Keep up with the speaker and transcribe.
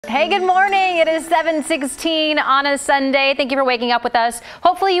Hey, good morning. It is 7:16 on a Sunday. Thank you for waking up with us.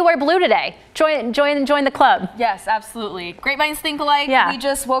 Hopefully you wear blue today. Join the club. Yes, absolutely. Great minds think alike. Yeah. We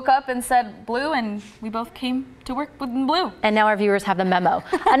just woke up and said blue, and we both came to work with blue. And now our viewers have the memo.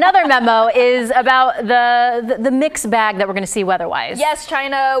 Another memo is about the mixed bag that we're going to see weather-wise. Yes,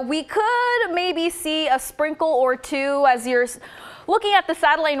 China, we could maybe see a sprinkle or two as you're looking at the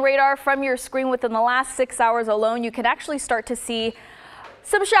satellite radar from your screen. Within the last 6 hours alone, you can actually start to see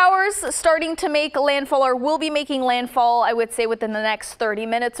some showers starting to make landfall, or will be making landfall, I would say, within the next 30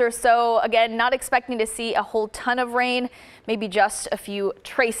 minutes or so. Again, not expecting to see a whole ton of rain, maybe just a few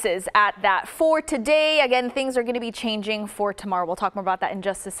traces at that. For today, again, things are going to be changing for tomorrow. We'll talk more about that in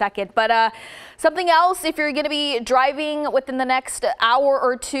just a second. But something else, if you're going to be driving within the next hour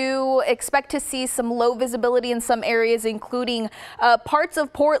or two, expect to see some low visibility in some areas, including parts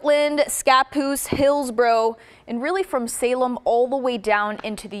of Portland, Scappoose, Hillsborough, and really from Salem all the way down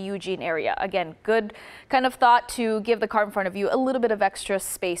into the Eugene area. Again, good kind of thought to give the car in front of you a little bit of extra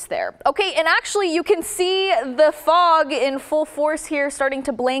space there. Okay, and actually you can see the fog in full force here, starting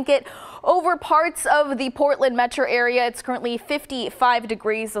to blanket over parts of the Portland metro area. It's currently 55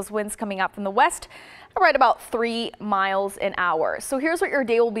 degrees. Those winds coming out from the west right about 3 miles an hour. So here's what your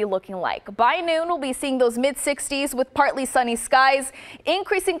day will be looking like. By noon, we'll be seeing those mid-60s with partly sunny skies,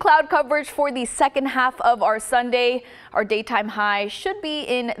 increasing cloud coverage for the second half of our Sunday. Our daytime high should be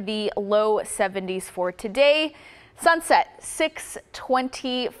in the low 70s for today. Sunset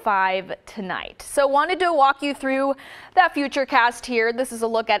 6:25 tonight. So wanted to walk you through that future cast here. This is a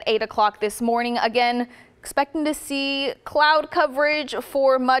look at 8 o'clock this morning. Again, expecting to see cloud coverage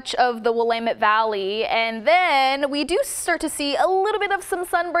for much of the Willamette Valley, and then we do start to see a little bit of some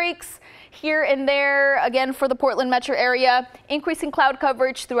sun breaks here and there, again for the Portland metro area. Increasing cloud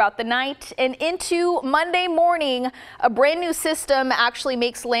coverage throughout the night and into Monday morning. A brand new system actually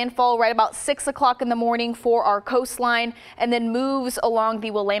makes landfall right about 6 o'clock in the morning for our coastline, and then moves along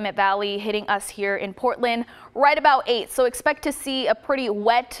the Willamette Valley, hitting us here in Portland right about 8. So expect to see a pretty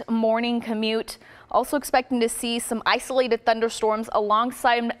wet morning commute. Also expecting to see some isolated thunderstorms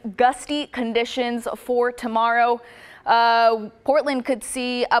alongside gusty conditions for tomorrow. Portland could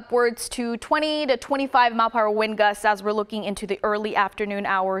see upwards to 20 to 25 mile-per-hour wind gusts as we're looking into the early afternoon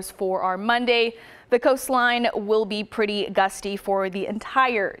hours for our Monday. The coastline will be pretty gusty for the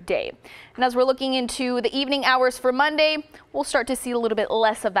entire day. And as we're looking into the evening hours for Monday, we'll start to see a little bit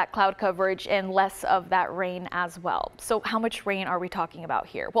less of that cloud coverage and less of that rain as well. So how much rain are we talking about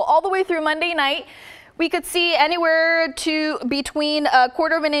here? Well, all the way through Monday night, we could see anywhere to between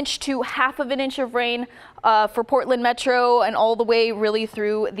 1/4 of an inch to 1/2 of an inch of rain for Portland Metro, and all the way really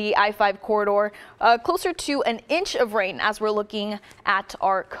through the I-5 corridor. Closer to an inch of rain as we're looking at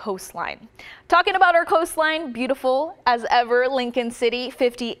our coastline. Talking about our coastline, beautiful as ever, Lincoln City,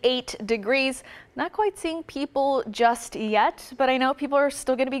 58 degrees. Not quite seeing people just yet, but I know people are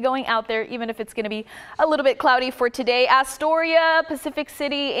still going to be going out there, even if it's going to be a little bit cloudy for today. Astoria, Pacific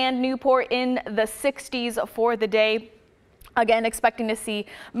City, and Newport in the 60s for the day. Again, expecting to see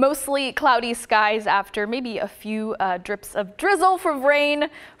mostly cloudy skies after maybe a few drips of drizzle from rain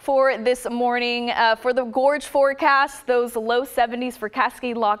for this morning. For the gorge forecast, those low 70s for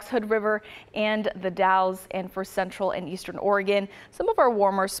Cascade Locks, Hood River, and the Dalles, and for central and eastern Oregon. Some of our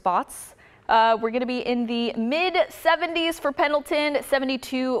warmer spots. We're going to be in the mid-70s for Pendleton,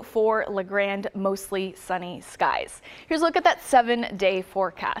 72 for LeGrand, mostly sunny skies. Here's a look at that 7-day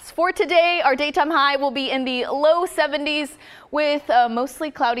forecast. For today, our daytime high will be in the low 70s with mostly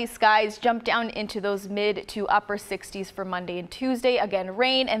cloudy skies, jump down into those mid to upper 60s for Monday and Tuesday. Again,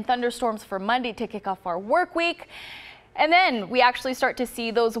 rain and thunderstorms for Monday to kick off our work week. And then we actually start to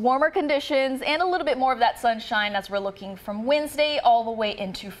see those warmer conditions and a little bit more of that sunshine as we're looking from Wednesday all the way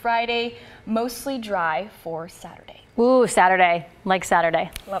into Friday. Mostly dry for Saturday. Ooh, Saturday. Like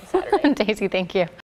Saturday. Love Saturday. Daisy, thank you.